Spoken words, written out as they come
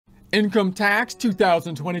Income tax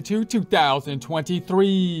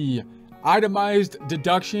 2022-2023. Itemized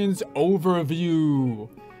deductions overview.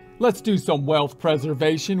 Let's do some wealth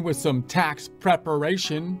preservation with some tax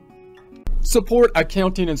preparation. Support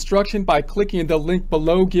accounting instruction by clicking the link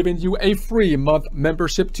below, giving you a free month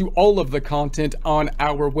membership to all of the content on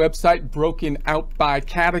our website, broken out by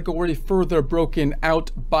category, further broken out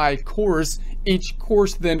by course. Each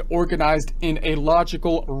course then organized in a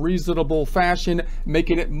logical, reasonable fashion,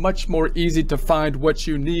 making it much more easy to find what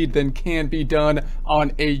you need than can be done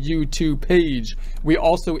on a YouTube page. We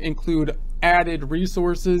also include added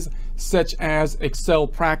resources such as Excel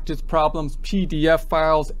practice problems, PDF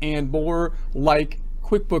files, and more, like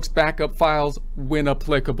QuickBooks backup files when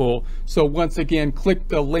applicable. So once again, click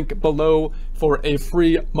the link below for a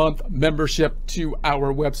free month membership to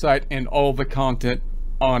our website and all the content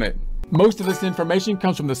on it. Most of this information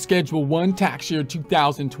comes from the Schedule 1 Tax Year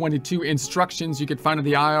 2022 instructions you can find on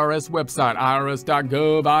the IRS website,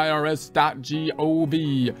 irs.gov,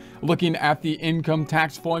 irs.gov. Looking at the income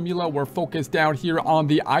tax formula, we're focused out here on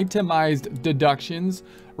the itemized deductions,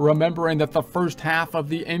 remembering that the first half of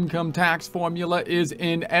the income tax formula is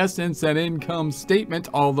in essence an income statement,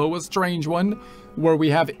 although a strange one, where we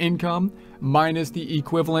have income minus the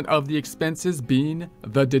equivalent of the expenses, being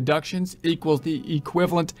the deductions, equals the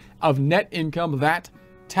equivalent of net income, that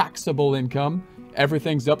taxable income.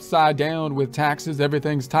 Everything's upside down with taxes,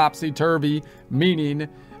 everything's topsy-turvy, meaning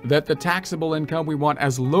that the taxable income we want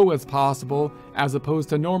as low as possible, as opposed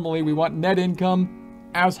to normally we want net income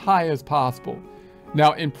as high as possible.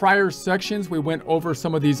 Now, in prior sections, we went over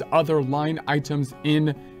some of these other line items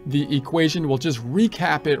in the equation. We'll just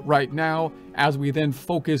recap it right now as we then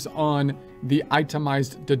focus on the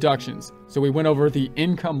itemized deductions. So we went over the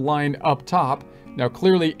income line up top. Now,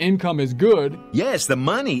 clearly income is good. Yes, the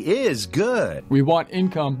money is good. We want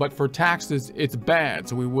income, but for taxes, it's bad.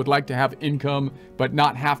 So we would like to have income, but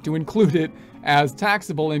not have to include it as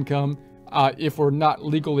taxable income if we're not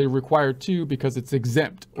legally required to, because it's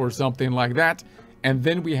exempt or something like that. And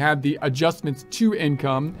then we had the adjustments to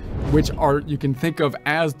income, which are, you can think of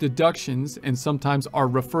as deductions and sometimes are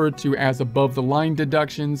referred to as above the line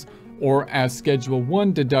deductions or as Schedule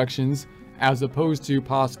 1 deductions, as opposed to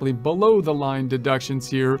possibly below the line deductions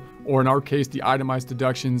here, or in our case, the itemized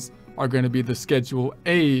deductions are going to be the Schedule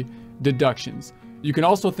A deductions. You can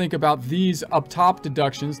also think about these up top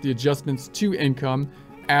deductions, the adjustments to income,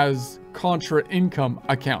 as contra income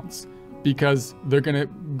accounts, because they're going to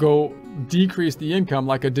go decrease the income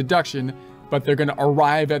like a deduction, but they're going to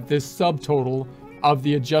arrive at this subtotal of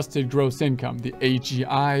the adjusted gross income, the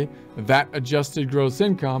AGI. That adjusted gross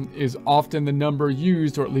income is often the number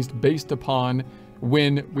used, or at least based upon,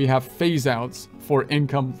 when we have phase outs for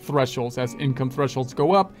income thresholds, as income thresholds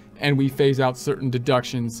go up and we phase out certain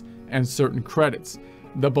deductions and certain credits.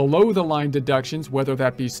 The below the line deductions, whether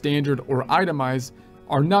that be standard or itemized,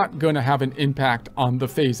 are not going to have an impact on the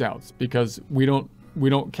phase outs, because we don't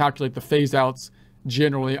calculate the phase outs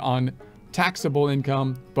generally on taxable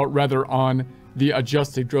income, but rather on the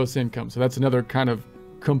adjusted gross income. So that's another kind of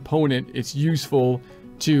component it's useful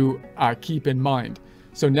to keep in mind.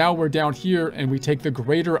 So now we're down here and we take the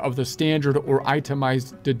greater of the standard or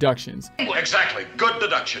itemized deductions. Exactly, good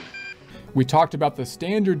deduction. We talked about the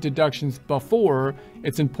standard deductions before.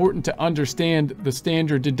 It's important to understand the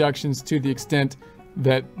standard deductions to the extent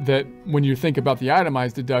that when you think about the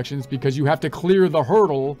itemized deductions, because you have to clear the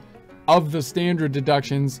hurdle of the standard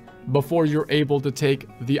deductions before you're able to take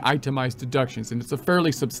the itemized deductions. And it's a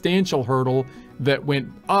fairly substantial hurdle that went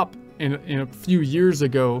up in a few years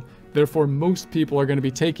ago. Therefore, most people are going to be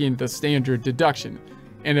taking the standard deduction.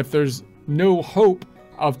 And if there's no hope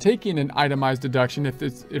of taking an itemized deduction, if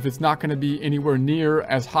it's not going to be anywhere near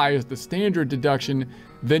as high as the standard deduction,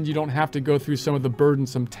 then you don't have to go through some of the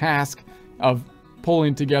burdensome task of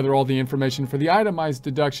pulling together all the information for the itemized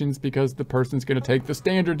deductions, because the person's going to take the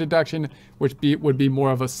standard deduction, which would be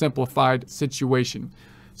more of a simplified situation.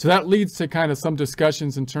 So that leads to kind of some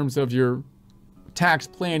discussions in terms of your tax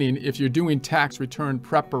planning. If you're doing tax return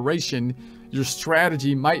preparation, your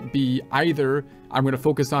strategy might be either, I'm going to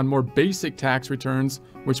focus on more basic tax returns,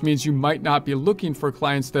 which means you might not be looking for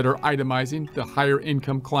clients that are itemizing, the higher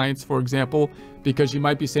income clients, for example, because you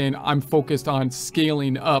might be saying, I'm focused on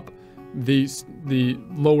scaling up the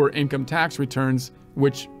lower income tax returns,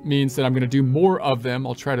 which means that I'm going to do more of them.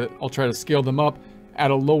 I'll try to scale them up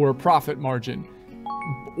at a lower profit margin.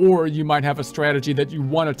 Or you might have a strategy that you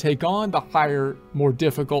want to take on the higher, more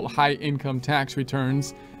difficult, high income tax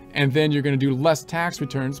returns, and then you're going to do less tax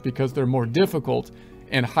returns because they're more difficult,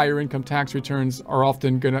 and higher income tax returns are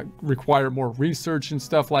often going to require more research and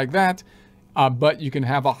stuff like that. But you can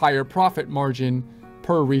have a higher profit margin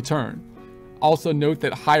per return. Also note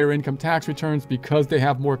that higher income tax returns, because they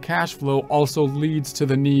have more cash flow, also leads to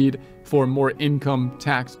the need for more income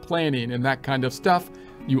tax planning and that kind of stuff.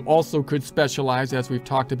 You also could specialize, as we've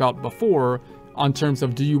talked about before, on terms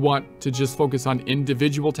of, do you want to just focus on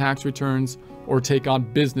individual tax returns or take on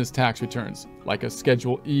business tax returns like a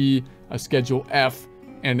Schedule E, a Schedule F,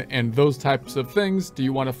 and those types of things? Do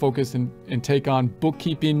you want to focus and take on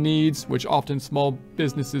bookkeeping needs, which often small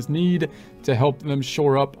businesses need to help them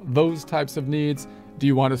shore up those types of needs? Do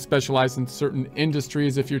you want to specialize in certain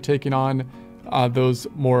industries if you're taking on those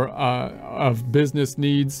more of business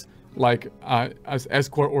needs, like as S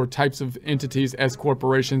corp or types of entities, S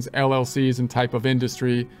corporations, LLCs, and type of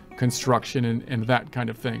industry, construction, and that kind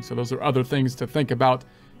of thing? So those are other things to think about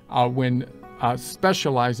when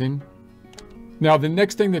specializing. Now, the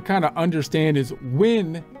next thing to kind of understand is,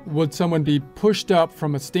 when would someone be pushed up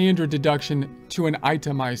from a standard deduction to an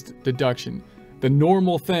itemized deduction? The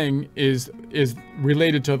normal thing is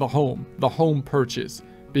related to the home purchase,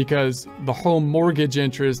 because the home mortgage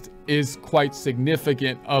interest is quite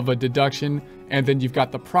significant of a deduction. And then you've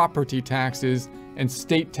got the property taxes, and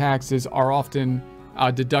state taxes are often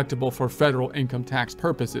deductible for federal income tax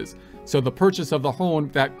purposes. So the purchase of the home,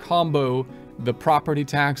 that combo, the property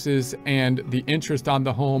taxes and the interest on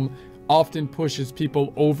the home, often pushes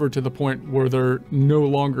people over to the point where they're no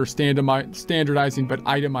longer standardizing but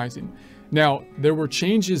itemizing. Now, there were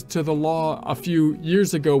changes to the law a few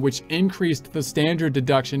years ago which increased the standard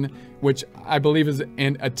deduction, which I believe is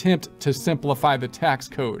an attempt to simplify the tax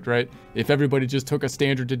code, right? If everybody just took a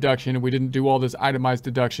standard deduction and we didn't do all this itemized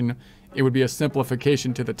deduction, it would be a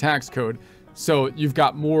simplification to the tax code. So you've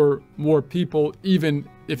got more people, even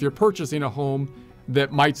if you're purchasing a home,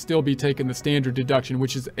 that might still be taking the standard deduction,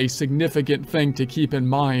 which is a significant thing to keep in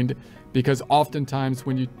mind, because oftentimes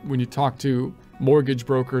when you talk to mortgage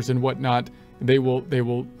brokers and whatnot, they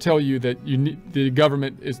will tell you that the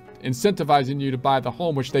government is incentivizing you to buy the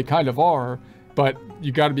home, which they kind of are, but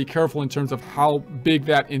you got to be careful in terms of how big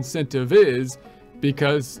that incentive is,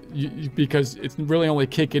 because it's really only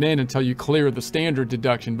kicking in until you clear the standard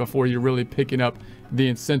deduction before you're really picking up the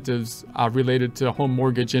incentives related to home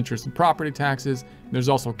mortgage interest and property taxes. There's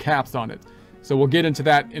also caps on it. So we'll get into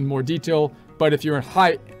that in more detail. But if you're in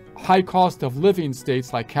high cost of living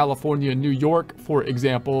states like California and New York, for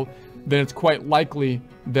example, then it's quite likely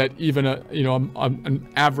that even an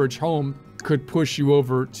average home could push you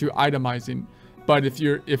over to itemizing. But if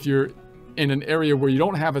you're in an area where you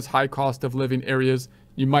don't have as high cost of living areas,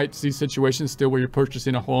 you might see situations still where you're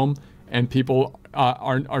purchasing a home and people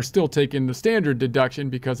are still taking the standard deduction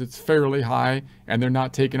because it's fairly high, and they're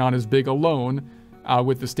not taking on as big a loan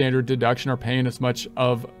with the standard deduction or paying as much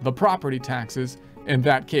of the property taxes in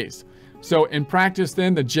that case. So in practice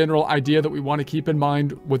then, the general idea that we want to keep in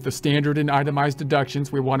mind with the standard and itemized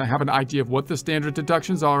deductions, we want to have an idea of what the standard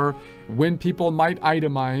deductions are, when people might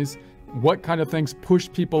itemize, what kind of things push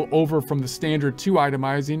people over from the standard to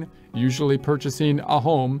itemizing. Usually purchasing a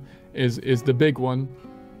home is the big one,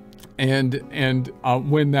 and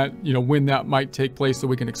when that might take place, so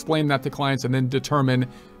we can explain that to clients and then determine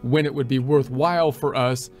when it would be worthwhile for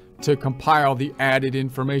us to compile the added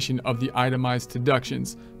information of the itemized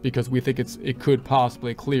deductions, because we think it could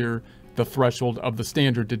possibly clear the threshold of the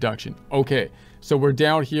standard deduction. Okay, so we're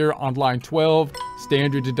down here on line 12,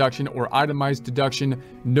 standard deduction or itemized deduction.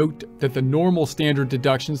 Note that the normal standard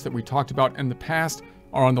deductions that we talked about in the past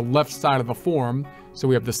are on the left side of the form. So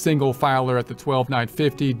we have the single filer at the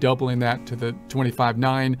 $12,950, doubling that to the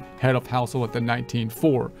 $25,900, head of household at the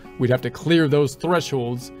 $19,400. We'd have to clear those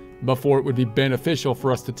thresholds before it would be beneficial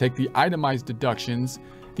for us to take the itemized deductions.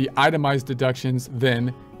 The itemized deductions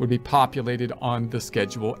then would be populated on the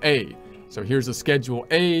Schedule A. So here's a Schedule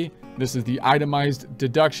A. This is the itemized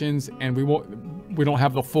deductions, and we don't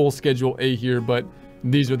have the full Schedule A here, but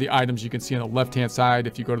these are the items you can see on the left-hand side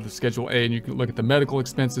if you go to the Schedule A, and you can look at the medical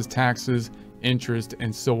expenses, taxes, interest,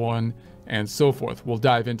 and so on and so forth. We'll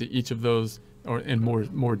dive into each of those or in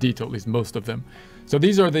more detail, at least most of them. So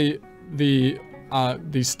these are the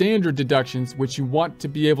standard deductions, which you want to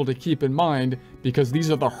be able to keep in mind, because these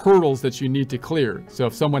are the hurdles that you need to clear. So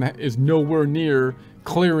if someone is nowhere near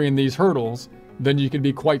clearing these hurdles, then you can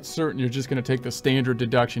be quite certain you're just going to take the standard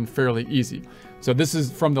deduction fairly easy. So this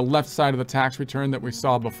is from the left side of the tax return that we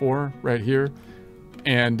saw before, right here.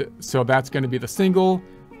 And so that's going to be the single,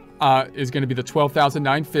 is going to be the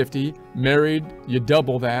 $12,950. Married, you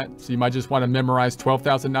double that. So you might just want to memorize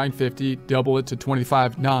 $12,950, double it to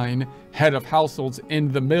 $25,900. Head of households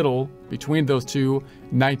in the middle between those two,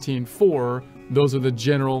 $19,400. Those are the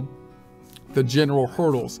general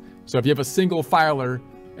hurdles. So if you have a single filer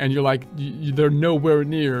and you're like, they're nowhere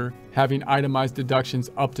near having itemized deductions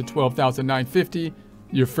up to $12,950,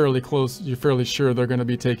 you're fairly close, you're fairly sure they're going to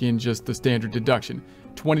be taking just the standard deduction.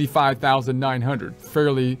 $25,900,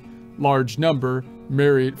 fairly large number,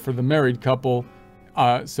 married for the married couple.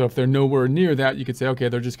 So if they're nowhere near that, you could say, okay,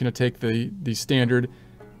 they're just going to take the standard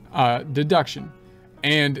deduction.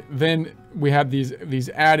 And then we have these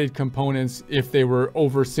added components if they were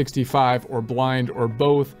over 65 or blind or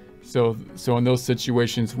both. So in those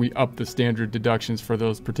situations, we up the standard deductions for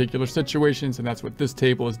those particular situations, and that's what this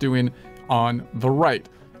table is doing on the right.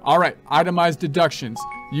 All right, itemized deductions.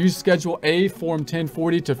 Use Schedule A, Form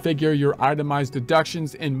 1040 to figure your itemized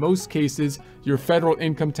deductions. In most cases, your federal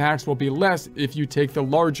income tax will be less if you take the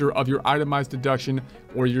larger of your itemized deduction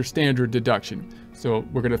or your standard deduction. So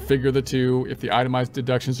we're going to figure the two. If the itemized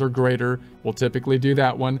deductions are greater, we'll typically do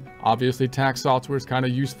that one. Obviously, tax software is kind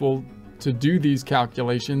of useful to do these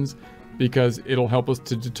calculations because it'll help us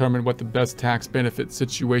to determine what the best tax benefit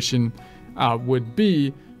situation would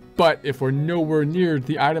be. But if we're nowhere near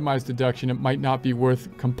the itemized deduction, it might not be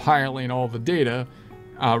worth compiling all the data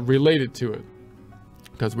related to it,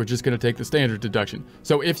 because we're just going to take the standard deduction.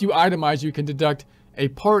 So if you itemize, you can deduct a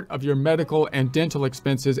part of your medical and dental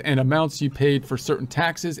expenses and amounts you paid for certain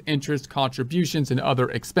taxes, interest, contributions, and other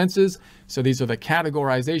expenses. So these are the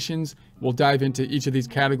categorizations. We'll dive into each of these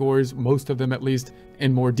categories, most of them at least,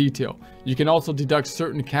 in more detail. You can also deduct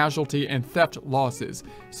certain casualty and theft losses.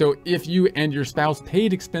 So if you and your spouse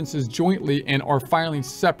paid expenses jointly and are filing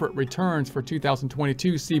separate returns for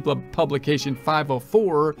 2022, see publication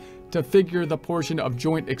 504 to figure the portion of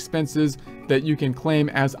joint expenses that you can claim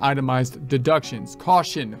as itemized deductions.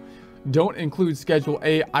 Caution: don't include Schedule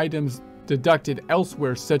A items deducted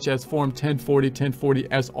elsewhere, such as Form 1040, 1040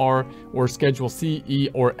 SR, or Schedule C, E,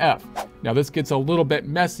 or F. Now this gets a little bit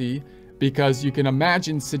messy because you can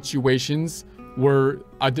imagine situations where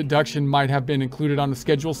a deduction might have been included on a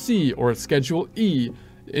Schedule C or a Schedule E,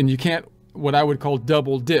 and you can't, what I would call,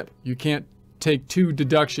 double dip. You can't take two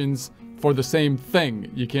deductions for the same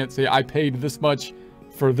thing. You can't say, I paid this much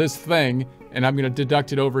for this thing, and I'm going to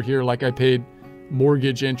deduct it over here like I paid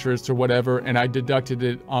mortgage interest or whatever, and I deducted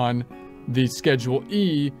it on the Schedule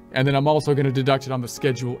E, and then I'm also going to deduct it on the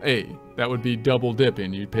Schedule A. That would be double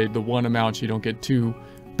dipping. You paid the one amount, you don't get two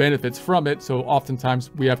benefits from it. So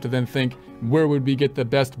oftentimes we have to then think, where would we get the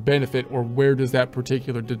best benefit, or where does that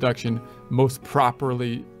particular deduction most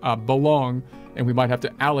properly belong? And we might have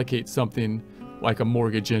to allocate something like a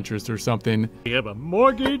mortgage interest or something. You have a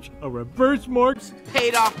mortgage, a reverse mortgage,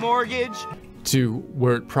 Paid off mortgage. To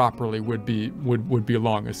where it properly would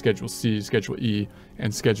belong, a Schedule C, Schedule E,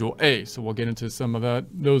 and Schedule A. So we'll get into some of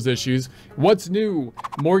those issues. What's new?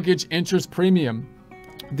 Mortgage interest premium.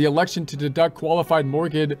 The election to deduct qualified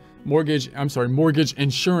mortgage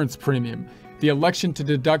insurance premium. The election to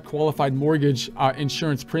deduct qualified mortgage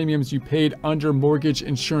insurance premiums you paid under mortgage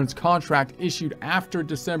insurance contract issued after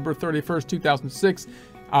December 31st, 2006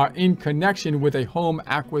 in connection with a home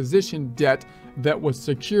acquisition debt that was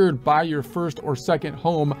secured by your first or second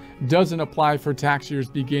home doesn't apply for tax years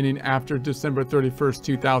beginning after December 31st,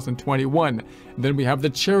 2021. Then we have the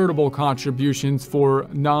charitable contributions for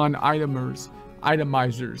non-itemizers.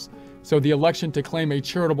 So the election to claim a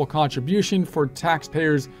charitable contribution for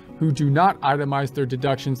taxpayers who do not itemize their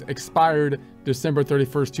deductions expired December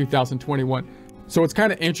 31st, 2021. So it's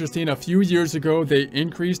kind of interesting. A few years ago, they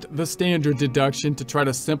increased the standard deduction to try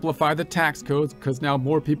to simplify the tax codes, because now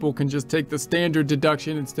more people can just take the standard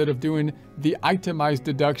deduction instead of doing the itemized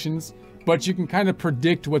deductions. But you can kind of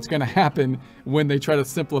predict what's going to happen when they try to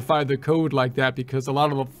simplify the code like that, because a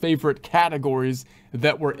lot of the favorite categories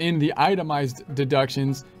that were in the itemized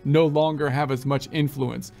deductions no longer have as much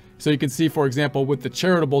influence. So you can see, for example, with the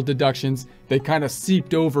charitable deductions, they kind of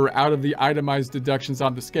seeped over out of the itemized deductions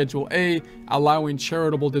on the Schedule A, allowing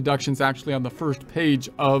charitable deductions actually on the first page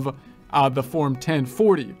of the Form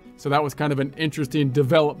 1040. So that was kind of an interesting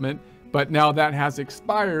development. But now that has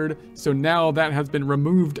expired, so now that has been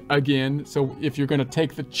removed again. So if you're going to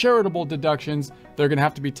take the charitable deductions, they're going to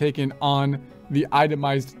have to be taken on the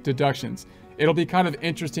itemized deductions. It'll be kind of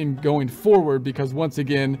interesting going forward, because once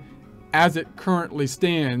again, as it currently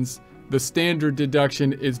stands, the standard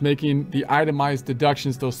deduction is making the itemized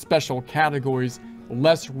deductions, those special categories,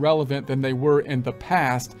 less relevant than they were in the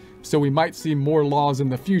past. So we might see more laws in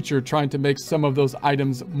the future trying to make some of those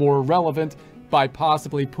items more relevant by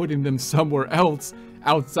possibly putting them somewhere else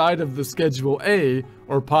outside of the Schedule A,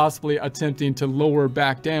 or possibly attempting to lower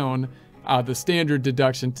back down the standard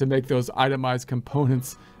deduction to make those itemized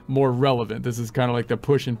components more relevant. This is kind of like the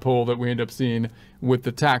push and pull that we end up seeing with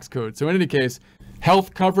the tax code. So in any case,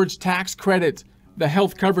 health coverage tax credit. The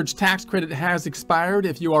health coverage tax credit has expired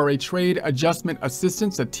if you are a trade adjustment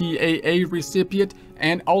assistance, a TAA recipient,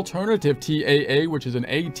 an alternative TAA, which is an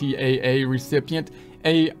ATAA recipient,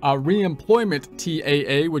 a reemployment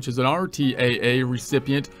TAA, which is an RTAA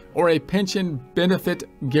recipient, or a pension benefit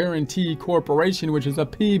guarantee corporation, which is a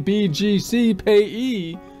PBGC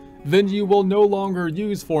payee. Then you will no longer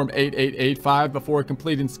use Form 8885 before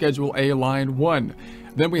completing Schedule A Line 1.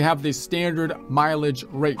 Then we have the standard mileage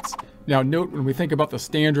rates. Now note, when we think about the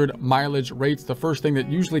standard mileage rates, the first thing that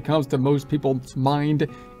usually comes to most people's mind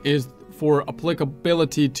is for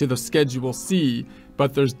applicability to the Schedule C,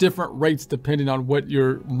 but there's different rates depending on what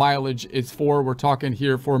your mileage is for. We're talking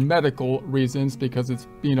here for medical reasons because it's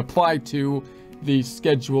being applied to the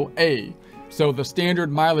Schedule A. So the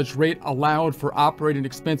standard mileage rate allowed for operating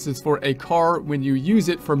expenses for a car when you use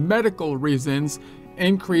it for medical reasons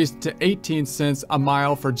increased to 18 cents a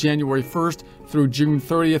mile for January 1st through June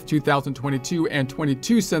 30th, 2022, and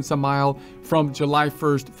 22 cents a mile from July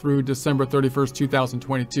 1st through December 31st,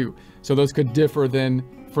 2022. So those could differ then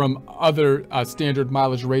from other standard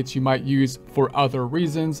mileage rates you might use for other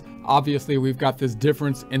reasons. Obviously, we've got this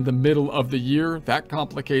difference in the middle of the year. That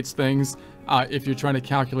complicates things. If you're trying to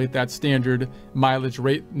calculate that standard mileage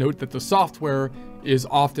rate, note that the software is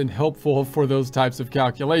often helpful for those types of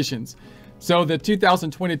calculations. So the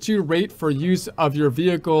 2022 rate for use of your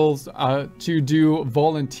vehicles to do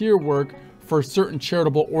volunteer work for certain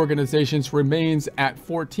charitable organizations remains at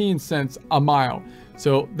 14 cents a mile.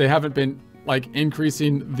 So they haven't been like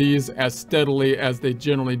increasing these as steadily as they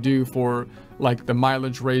generally do for like the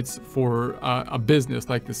mileage rates for a business,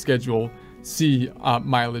 like the Schedule C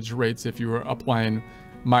mileage rates if you were applying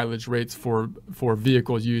mileage rates for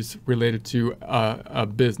vehicle use related to a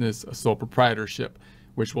business, a sole proprietorship,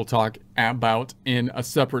 which we'll talk about in a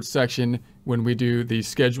separate section when we do the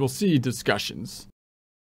Schedule C discussions.